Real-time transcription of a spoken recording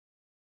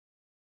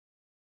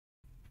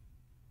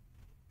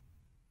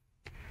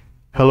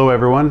Hello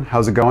everyone,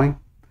 how's it going?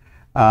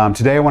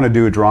 Today I want to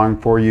do a drawing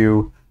for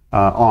you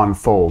on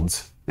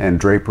folds and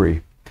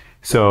drapery.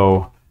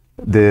 So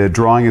the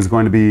drawing is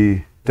going to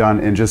be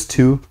done in just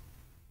two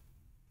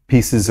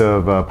pieces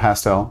of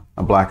pastel,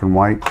 a black and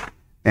white,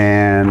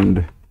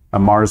 and a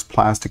Mars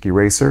plastic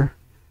eraser,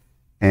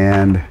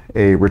 and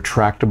a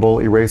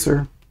retractable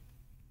eraser,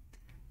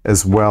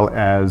 as well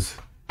as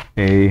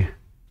a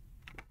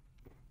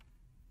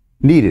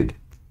kneaded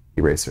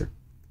eraser.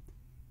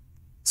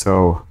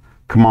 So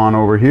come on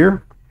over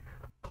here.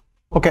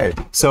 Okay,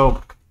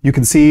 so you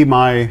can see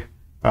my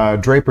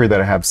drapery that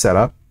I have set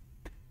up,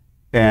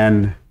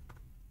 and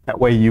that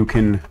way you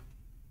can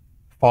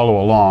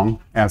follow along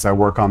as I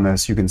work on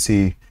this. You can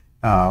see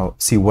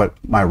what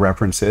my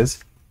reference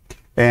is,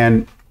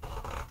 and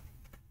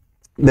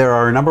there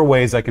are a number of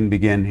ways I can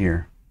begin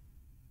here.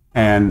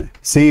 And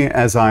seeing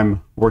as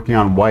I'm working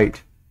on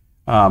white,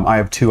 I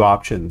have two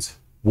options.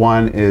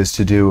 One is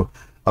to do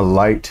a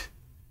light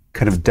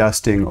kind of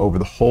dusting over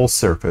the whole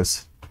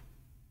surface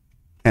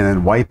and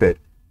then wipe it,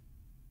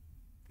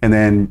 and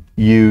then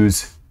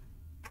use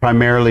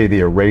primarily the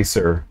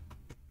eraser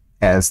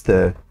as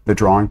the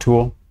drawing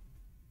tool.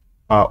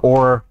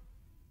 Or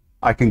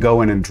I can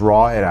go in and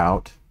draw it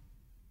out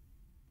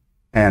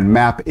and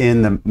map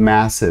in the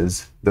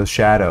masses, the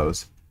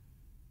shadows,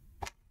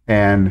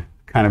 and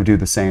kind of do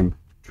the same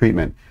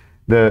treatment.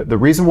 The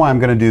reason why I'm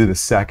going to do the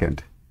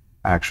second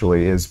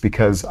actually is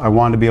because I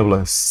want to be able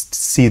to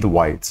see the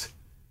whites.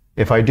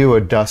 If I do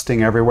a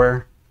dusting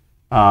everywhere,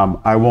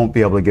 I won't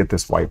be able to get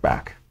this white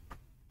back,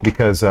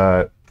 because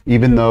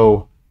even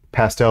though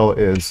pastel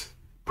is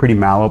pretty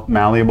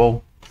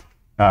malleable,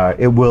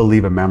 it will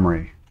leave a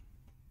memory.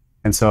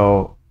 And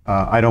so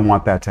I don't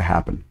want that to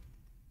happen,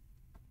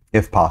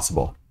 if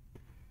possible.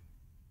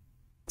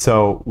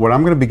 So what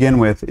I'm going to begin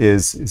with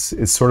is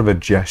sort of a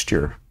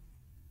gesture.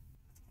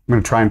 I'm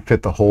going to try and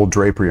fit the whole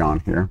drapery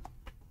on here,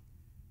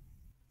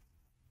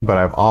 but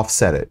I've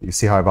offset it. You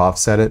see how I've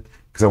offset it?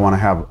 Because I want to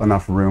have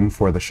enough room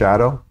for the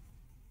shadow.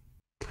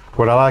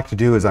 What I like to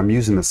do is I'm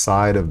using the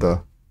side of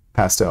the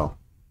pastel.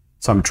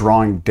 So I'm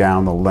drawing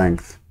down the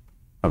length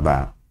of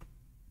that.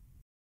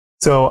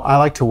 So I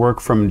like to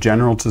work from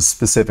general to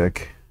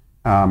specific.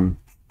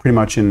 Pretty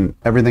much in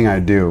everything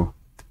I do,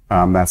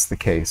 that's the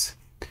case.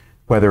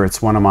 Whether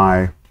it's one of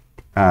my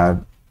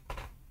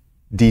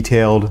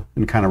detailed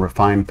and kind of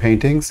refined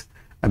paintings,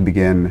 I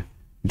begin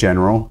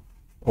general.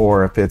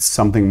 Or if it's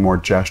something more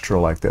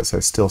gestural like this, I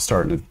still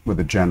start with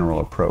a general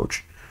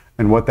approach.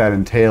 And what that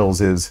entails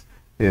is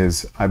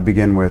I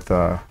begin with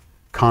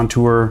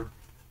contour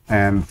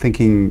and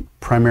thinking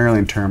primarily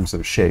in terms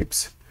of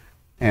shapes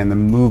and the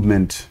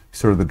movement,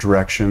 sort of the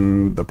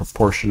direction, the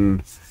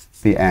proportion,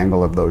 the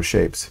angle of those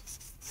shapes.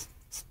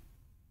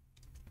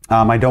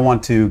 I don't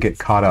want to get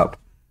caught up.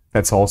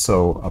 That's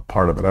also a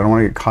part of it. I don't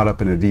want to get caught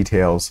up in the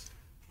details,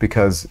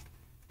 because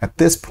at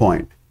this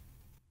point,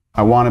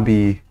 I want to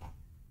be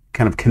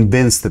kind of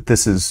convinced that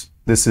this is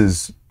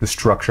the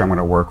structure I'm going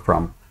to work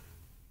from.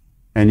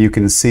 And you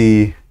can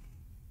see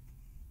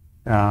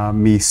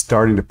me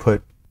starting to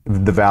put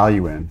the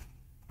value in.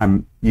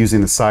 I'm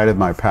using the side of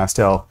my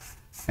pastel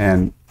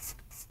and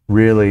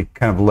really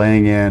kind of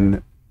laying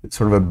in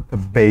sort of a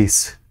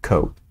base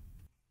coat.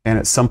 And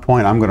at some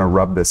point I'm going to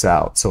rub this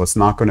out. So it's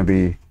not going to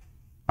be,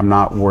 I'm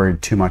not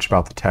worried too much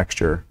about the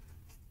texture.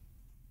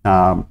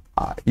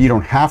 You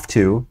don't have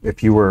to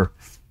if you were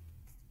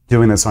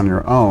doing this on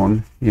your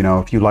own. You know,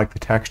 if you like the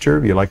texture,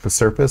 if you like the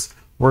surface,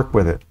 work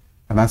with it.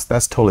 And that's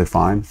totally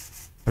fine.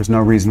 There's no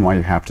reason why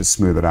you have to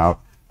smooth it out.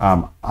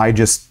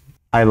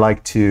 I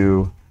like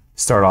to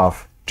start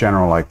off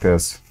general like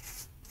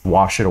this,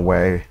 wash it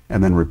away,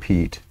 and then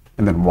repeat,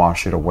 and then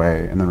wash it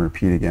away, and then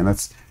repeat again.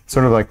 That's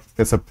sort of like,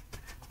 it's a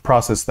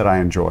process that I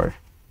enjoy.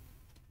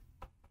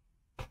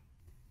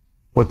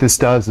 What this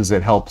does is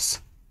it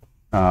helps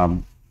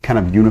kind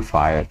of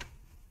unify it.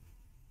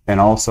 And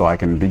also I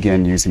can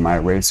begin using my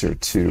eraser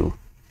to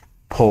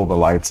pull the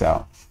lights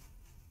out.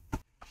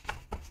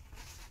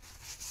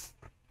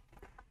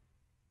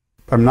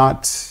 I'm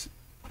not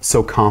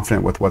so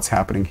confident with what's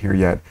happening here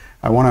yet.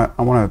 I want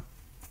to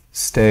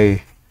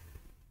stay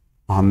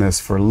on this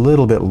for a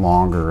little bit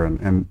longer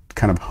and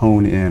kind of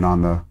hone in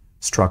on the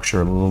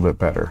structure a little bit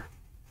better.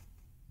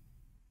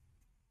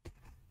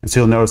 And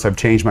so you'll notice I've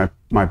changed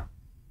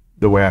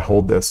the way I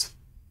hold this.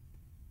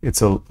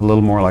 It's a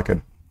little more like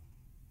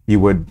you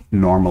would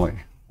normally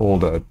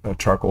hold a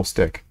charcoal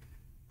stick.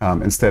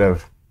 Instead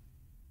of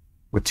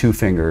with two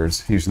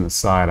fingers using the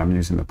side, I'm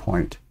using the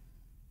point.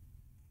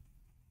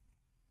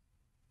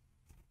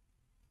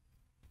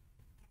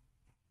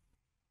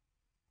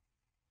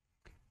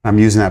 I'm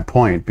using that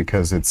point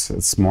because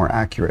it's more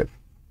accurate.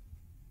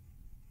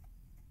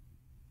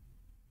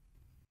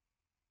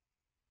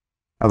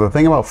 Now the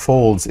thing about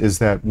folds is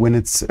that when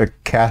it's a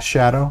cast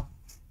shadow,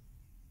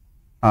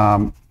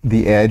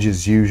 the edge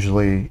is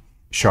usually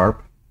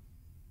sharp.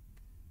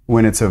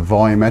 When it's a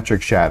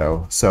volumetric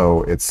shadow,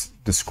 so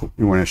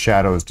when a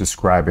shadow is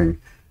describing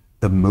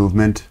the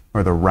movement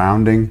or the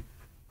rounding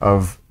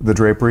of the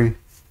drapery,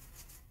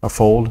 a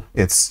fold,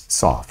 it's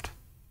soft.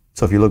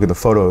 So if you look at the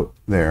photo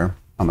there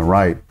on the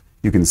right,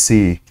 you can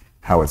see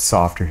how it's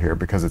softer here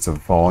because it's a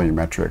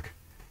volumetric.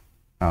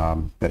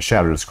 That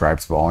shadow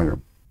describes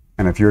volume.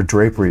 And if your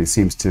drapery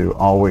seems to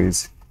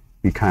always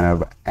be kind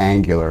of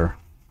angular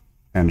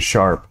and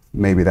sharp,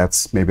 maybe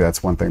that's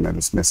one thing that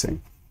is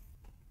missing.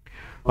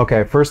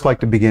 Okay, I first like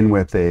to begin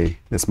with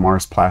this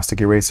Mars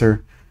plastic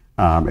eraser.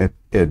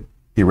 It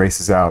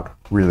erases out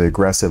really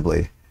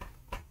aggressively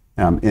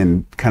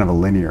in kind of a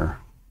linear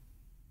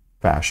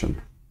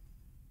fashion.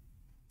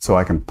 So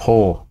I can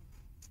pull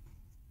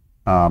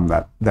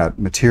that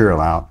material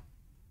out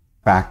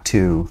back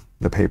to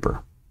the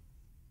paper.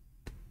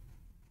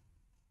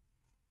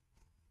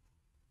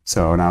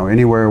 So now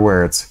anywhere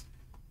where it's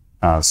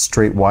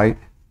straight white,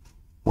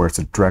 where it's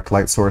a direct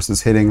light source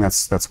is hitting,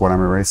 that's what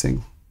I'm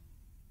erasing.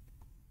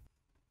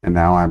 And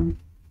now I'm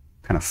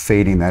kind of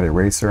fading that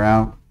eraser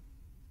out,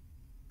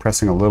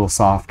 pressing a little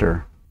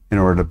softer in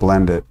order to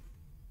blend it.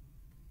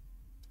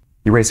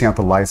 Erasing out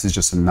the lights is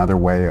just another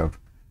way of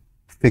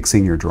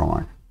fixing your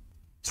drawing,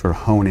 sort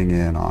of honing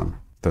in on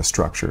the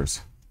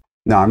structures.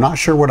 Now, I'm not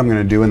sure what I'm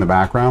going to do in the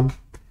background.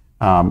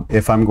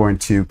 If I'm going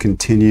to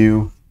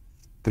continue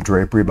the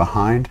drapery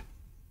behind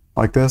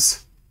like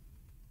this.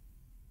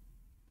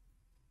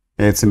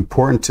 It's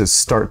important to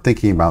start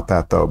thinking about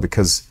that though,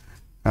 because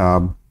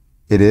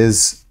it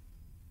is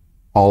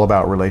all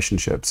about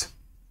relationships,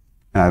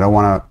 and I don't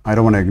want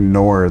to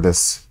ignore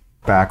this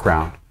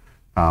background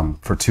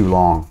for too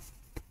long,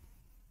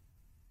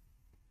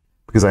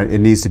 because it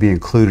needs to be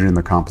included in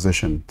the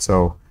composition.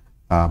 So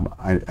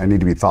I need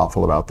to be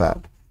thoughtful about that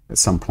at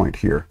some point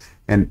here,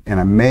 and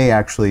I may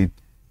actually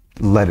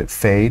let it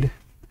fade.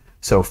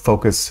 So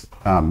focus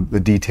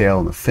the detail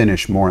and the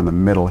finish more in the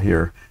middle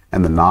here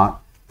and the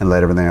knot, and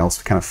let everything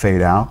else kind of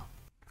fade out.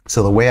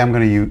 So the way I'm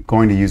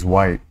going to use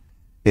white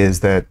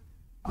is that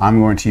I'm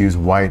going to use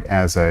white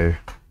as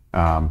to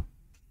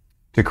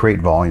create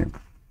volume,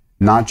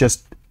 not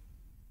just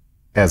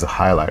as a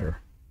highlighter.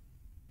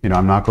 You know,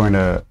 I'm not going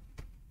to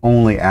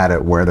only add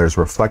it where there's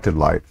reflected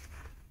light.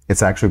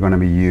 It's actually going to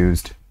be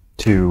used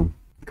to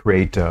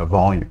create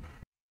volume.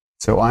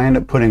 So I end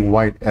up putting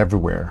white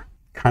everywhere,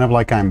 kind of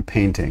like I'm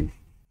painting.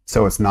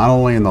 So it's not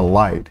only in the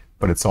light,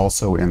 but it's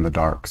also in the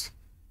darks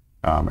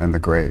and the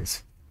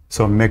grays.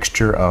 So a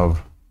mixture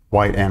of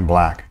white and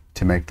black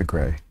to make the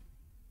gray.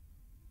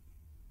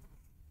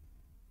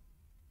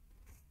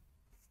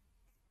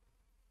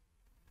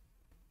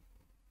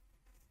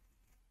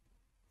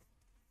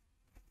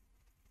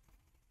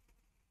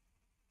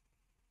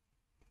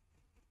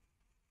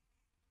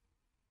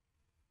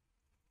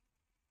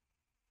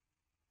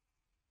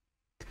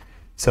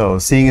 So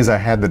seeing as I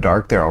had the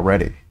dark there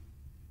already,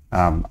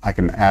 I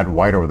can add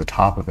white over the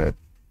top of it,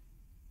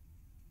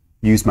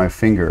 use my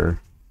finger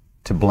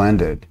to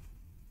blend it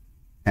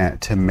and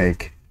to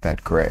make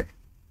that gray.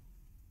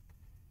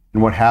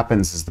 And what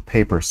happens is the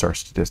paper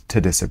starts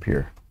to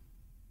disappear.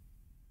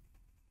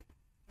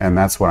 And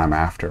that's what I'm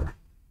after.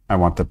 I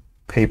want the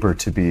paper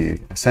to be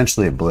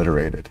essentially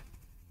obliterated.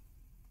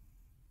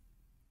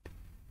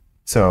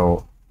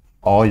 So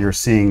all you're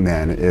seeing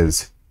then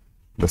is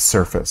the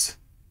surface,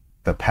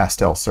 the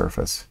pastel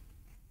surface.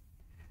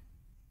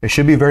 It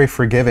should be very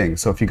forgiving.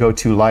 So if you go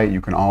too light,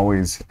 you can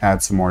always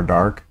add some more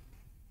dark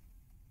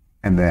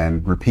and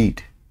then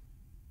repeat.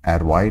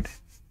 Add white,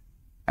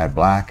 add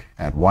black,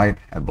 add white,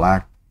 add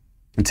black,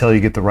 until you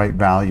get the right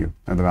value,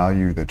 and the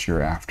value that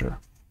you're after.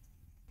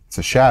 It's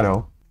a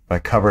shadow, but I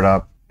cover it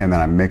up, and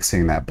then I'm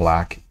mixing that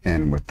black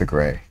in with the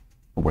gray,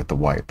 or with the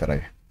white that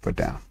I put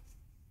down.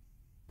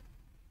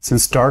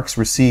 Since darks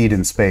recede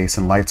in space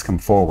and lights come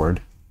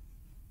forward,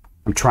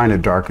 I'm trying to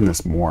darken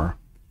this more.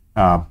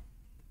 A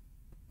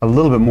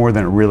little bit more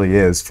than it really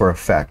is for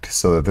effect,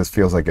 so that this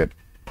feels like it,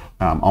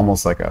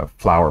 almost like a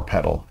flower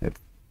petal.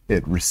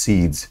 It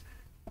recedes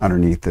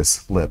underneath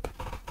this lip.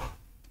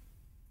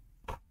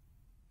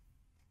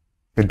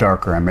 The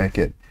darker I make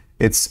it,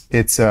 you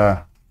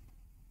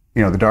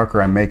know, the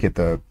darker I make it,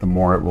 the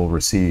more it will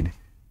recede.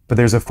 But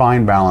there's a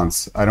fine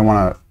balance. I don't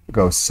want to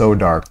go so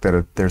dark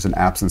that there's an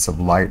absence of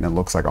light and it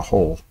looks like a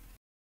hole.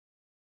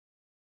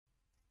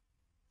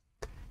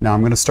 Now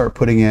I'm going to start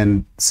putting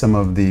in some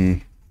of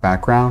the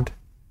background,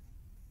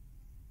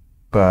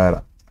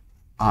 but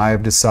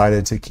I've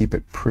decided to keep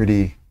it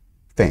pretty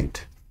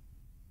faint.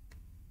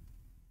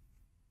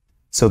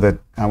 So that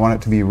I want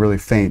it to be really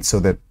faint so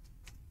that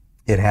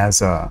it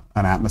has an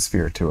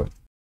atmosphere to it.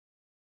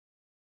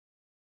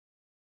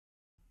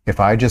 If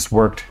I just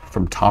worked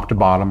from top to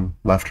bottom,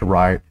 left to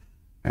right,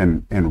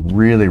 and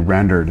really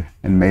rendered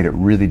and made it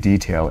really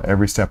detailed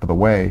every step of the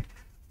way,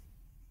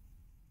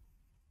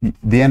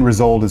 the end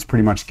result is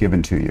pretty much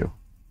given to you.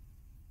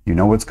 You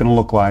know what it's going to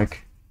look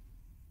like.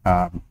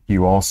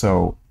 You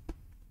also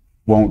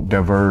won't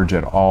diverge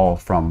at all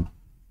from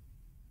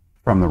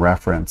the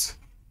reference,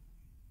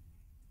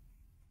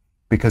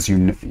 because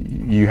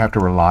you have to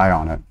rely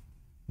on it.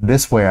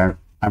 This way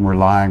I'm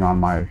relying on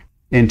my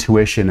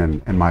intuition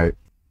and my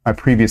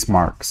previous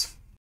marks.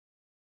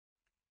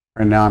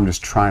 Right now I'm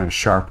just trying to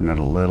sharpen it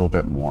a little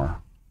bit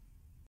more.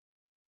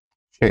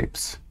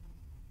 Shapes.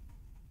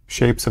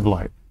 shapes of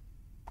light,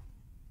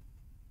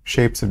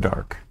 shapes of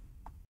dark.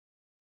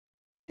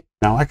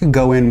 Now I could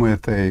go in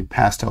with a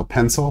pastel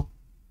pencil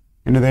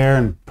into there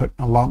and put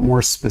a lot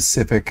more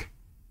specific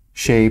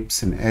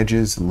shapes and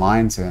edges and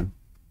lines in.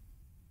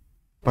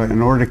 But in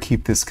order to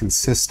keep this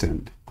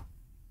consistent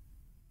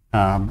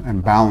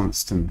and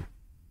balanced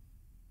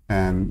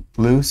and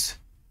loose,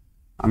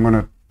 I'm going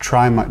to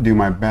try do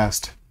my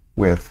best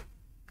with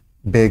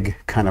big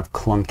kind of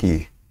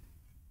clunky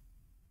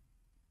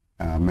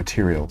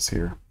materials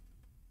here.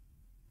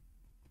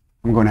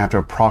 I'm going to have to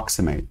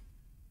approximate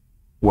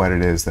what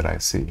it is that I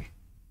see.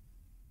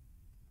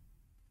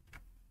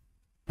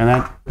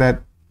 And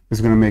that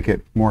is going to make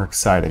it more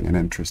exciting and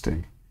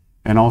interesting.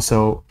 And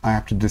also, I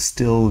have to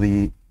distill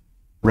the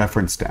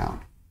reference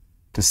down,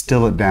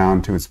 distill it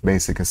down to its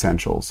basic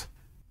essentials.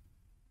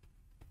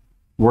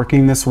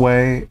 Working this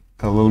way,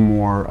 a little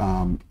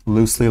more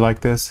loosely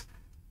like this,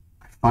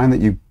 I find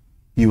that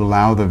you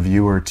allow the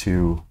viewer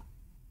to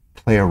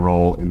play a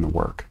role in the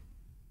work.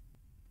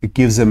 It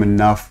gives them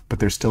enough, but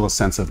there's still a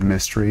sense of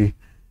mystery,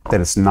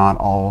 that it's not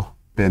all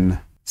been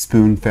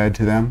spoon-fed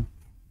to them.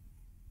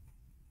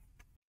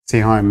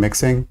 See how I'm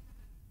mixing?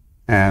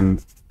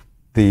 And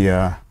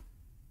the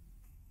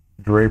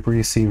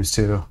drapery seems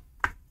to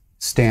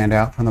stand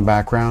out from the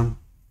background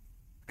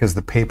because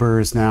the paper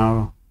is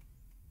now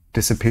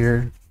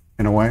disappeared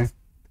in a way.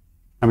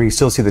 I mean, you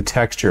still see the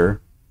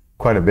texture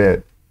quite a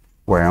bit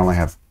where I only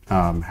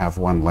have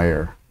one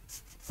layer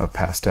of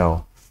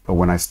pastel. But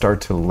when I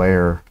start to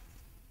layer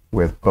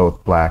with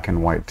both black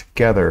and white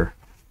together,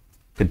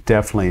 it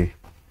definitely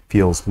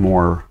feels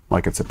more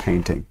like it's a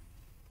painting.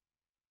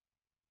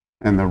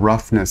 And the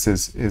roughness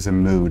is a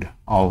mood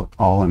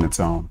all in its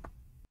own.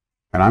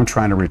 And I'm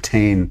trying to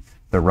retain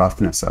the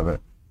roughness of it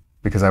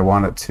because I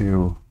want it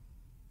to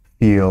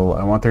feel,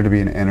 I want there to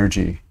be an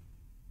energy.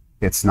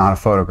 It's not a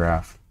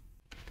photograph.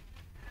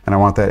 And I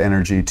want that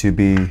energy to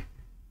be,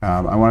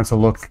 I want it to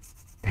look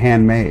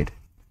handmade.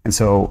 And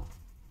so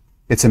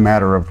it's a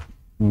matter of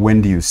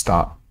when do you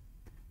stop?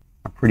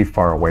 I'm pretty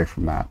far away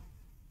from that,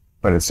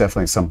 but it's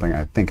definitely something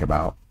I think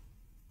about.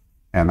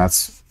 And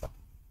that's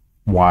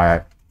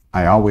why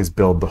I always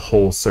build the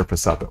whole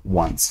surface up at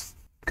once,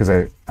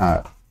 because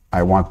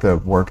I want the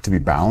work to be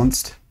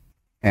balanced,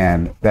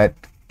 and that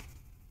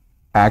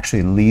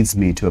actually leads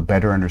me to a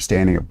better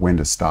understanding of when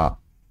to stop.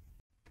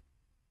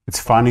 It's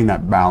finding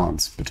that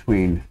balance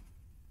between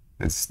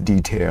this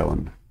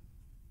detail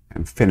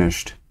and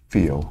finished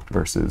feel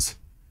versus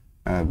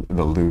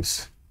the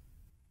loose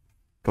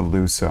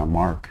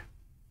mark,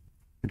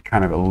 and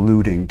kind of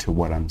alluding to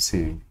what I'm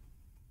seeing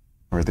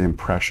or the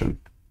impression.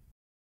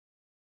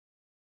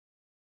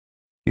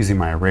 Using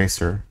my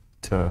eraser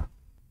to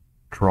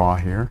draw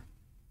here.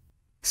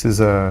 This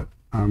is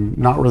I'm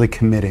not really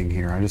committing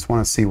here. I just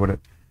want to see what it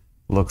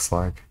looks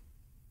like.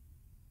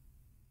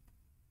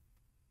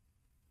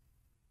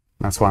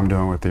 That's what I'm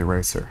doing with the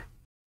eraser.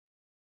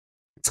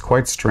 It's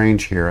quite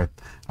strange here.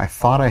 I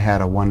thought I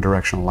had a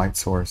one-directional light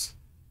source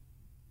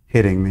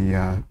hitting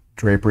the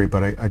drapery,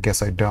 but I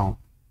guess I don't.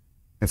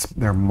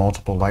 There are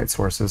multiple light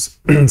sources,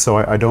 so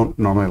I don't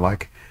normally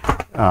like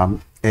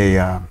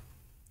a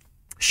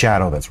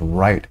shadow that's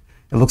right.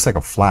 It looks like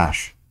a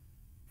flash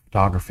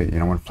photography. You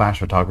know, when flash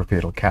photography,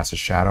 it'll cast a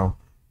shadow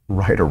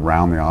right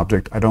around the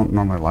object. I don't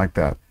normally like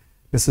that.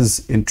 This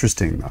is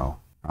interesting though.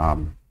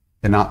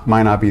 It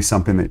might not be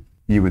something that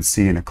you would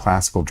see in a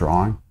classical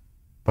drawing,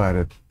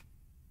 but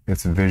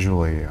it's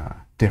visually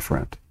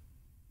different.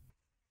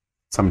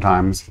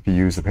 Sometimes if you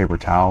use a paper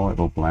towel,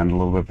 it'll blend a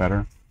little bit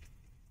better.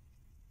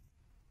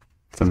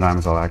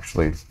 Sometimes I'll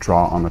actually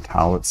draw on the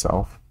towel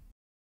itself.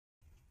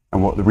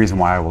 And the reason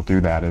why I will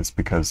do that is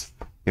because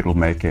it'll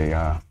make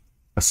a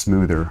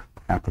smoother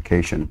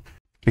application.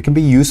 It can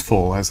be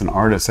useful as an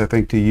artist, I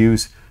think, to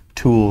use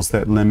tools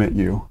that limit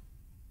you.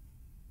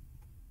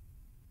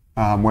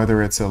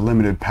 Whether it's a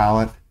limited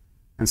palette,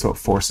 and so it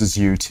forces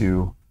you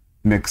to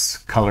mix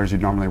colors you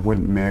normally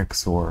wouldn't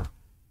mix, or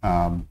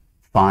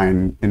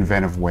find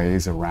inventive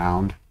ways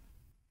around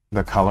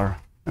the color.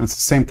 And it's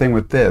the same thing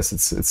with this.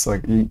 It's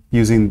like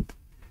using,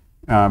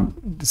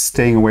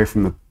 staying away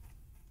from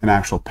an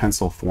actual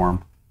pencil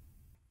form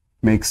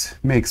makes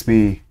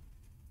me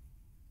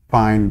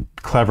find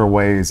clever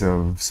ways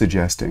of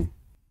suggesting,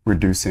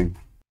 reducing.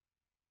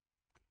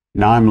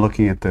 Now I'm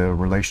looking at the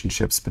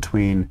relationships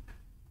between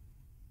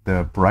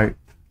the bright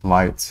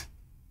lights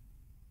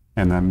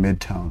and the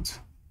midtones.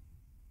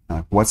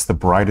 Like, what's the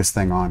brightest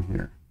thing on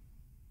here?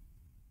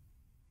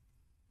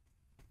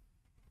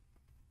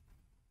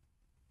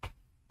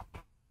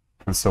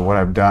 And so what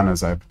I've done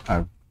is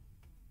I've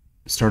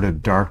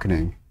started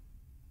darkening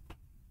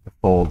the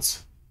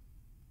folds,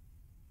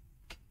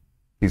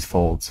 these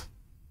folds,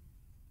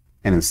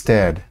 and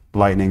instead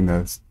lightening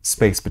the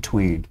space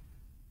between.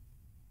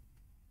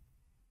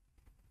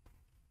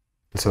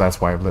 So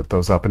that's why I've lit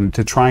those up, and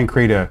to try and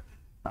create a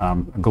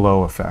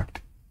glow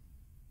effect.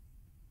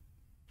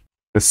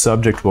 The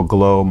subject will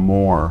glow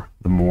more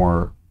the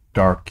more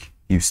dark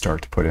you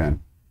start to put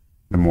in,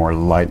 the more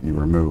light you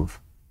remove,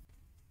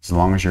 as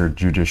long as you're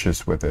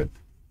judicious with it.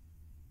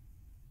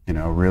 You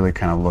know, really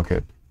kind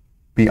of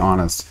be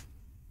honest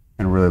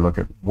and really look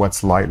at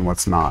what's light and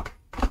what's not.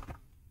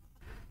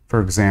 For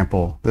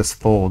example, this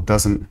fold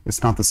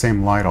it's not the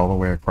same light all the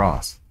way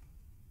across.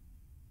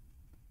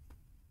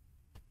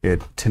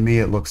 To me,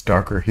 it looks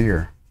darker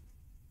here.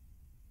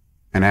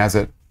 And as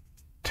it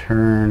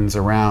turns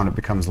around, it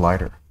becomes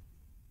lighter.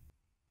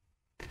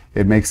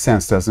 It makes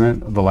sense, doesn't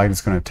it? The light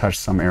is going to touch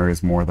some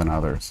areas more than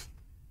others,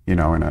 you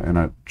know, in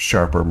a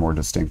sharper, more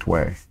distinct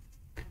way,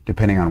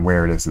 depending on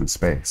where it is in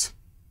space.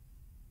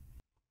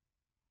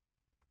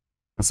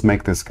 Let's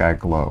make this guy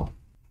glow.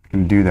 I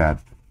can do that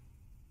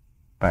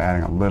by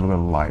adding a little bit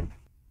of light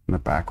in the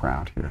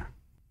background here.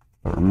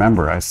 But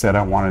remember, I said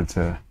I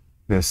wanted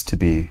this to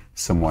be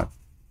somewhat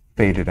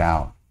faded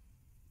out.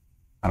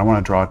 I don't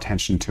want to draw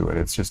attention to it.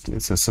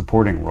 It's a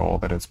supporting role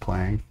that it's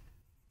playing.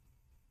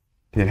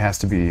 It has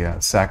to be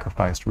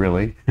sacrificed,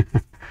 really,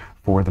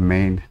 for the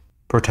main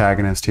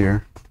protagonist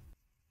here.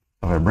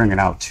 If I bring it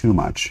out too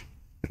much,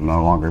 it'll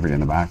no longer be in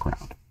the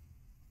background.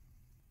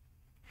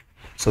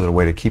 So the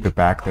way to keep it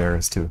back there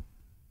is to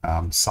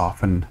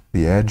soften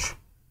the edge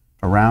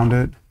around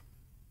it.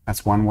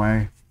 That's one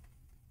way.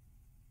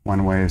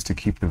 One way is to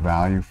keep the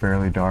value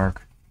fairly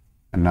dark.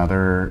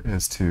 Another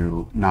is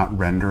to not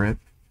render it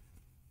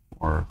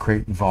or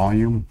create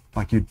volume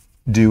like you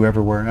do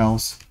everywhere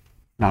else,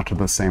 not to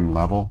the same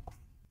level,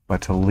 but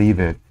to leave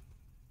it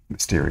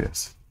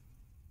mysterious.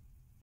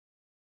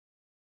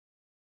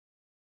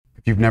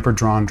 If you've never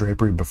drawn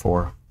drapery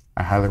before,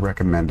 I highly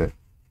recommend it.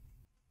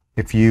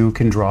 If you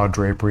can draw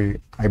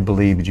drapery, I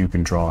believe that you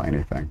can draw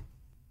anything,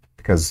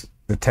 because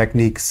the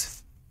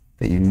techniques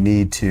that you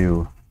need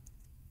to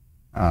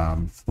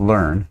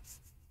learn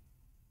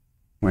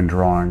when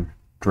drawing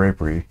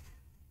drapery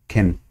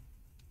can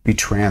be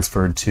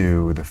transferred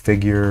to the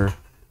figure,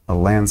 a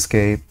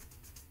landscape.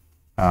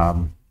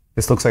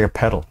 This looks like a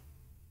petal,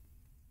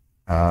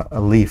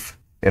 a leaf.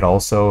 It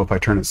also, if I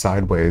turn it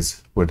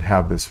sideways, would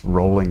have this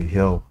rolling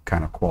hill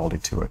kind of quality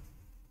to it.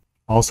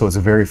 Also, it's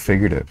very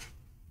figurative,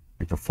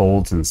 like the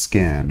folds in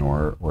skin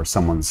or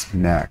someone's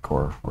neck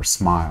or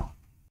smile.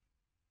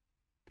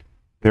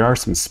 There are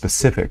some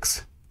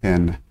specifics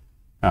in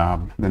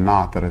the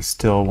knot that I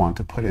still want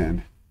to put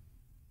in,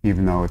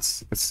 even though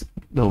it's a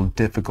little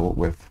difficult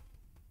with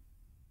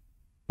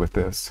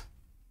this.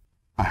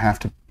 I have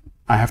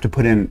to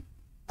put in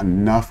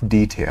enough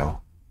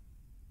detail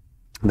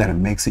that it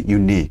makes it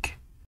unique,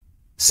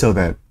 so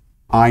that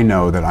I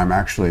know that I'm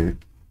actually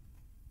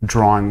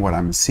drawing what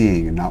I'm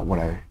seeing and not what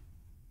I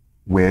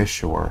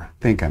wish or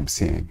think I'm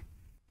seeing.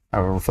 I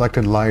have a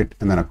reflected light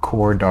and then a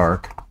core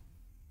dark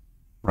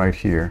right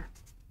here,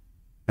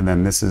 and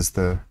then this is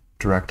the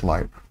direct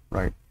light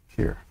right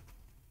here.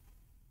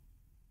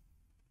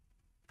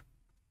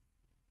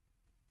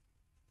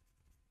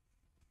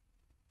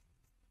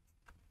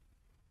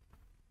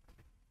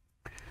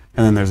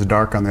 And then there's a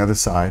dark on the other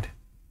side,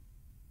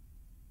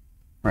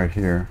 right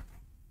here,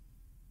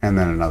 and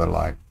then another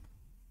light.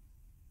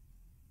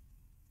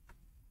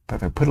 But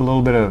if I put a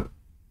little bit of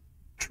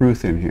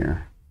truth in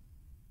here,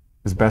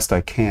 as best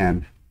I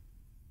can,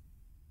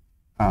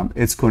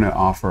 it's going to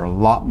offer a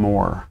lot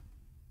more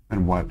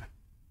than what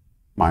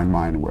my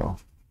mind will.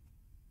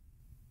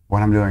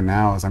 What I'm doing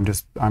now is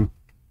I'm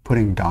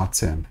putting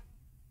dots in,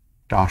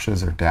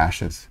 dashes or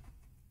dashes,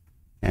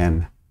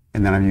 and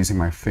then I'm using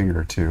my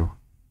finger to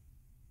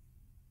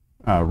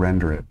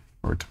render it,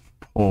 or to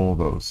pull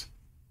those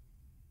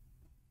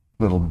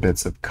little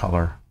bits of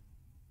color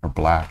or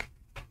black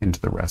into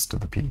the rest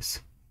of the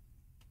piece.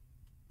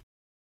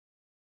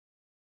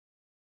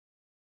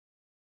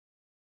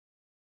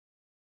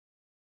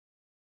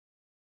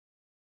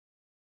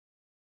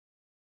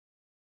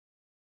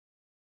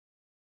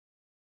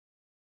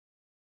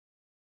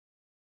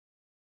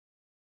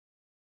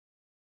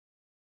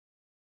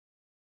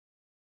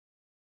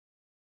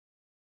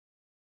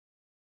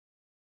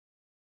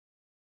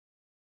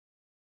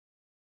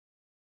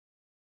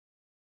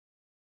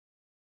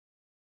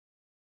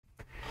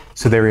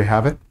 So there you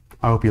have it.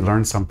 I hope you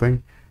learned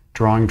something.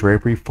 Drawing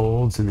drapery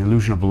folds and the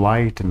illusion of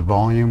light and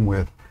volume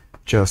with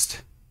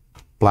just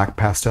black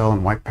pastel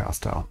and white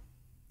pastel.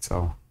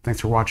 So thanks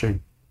for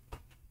watching.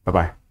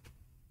 Bye-bye.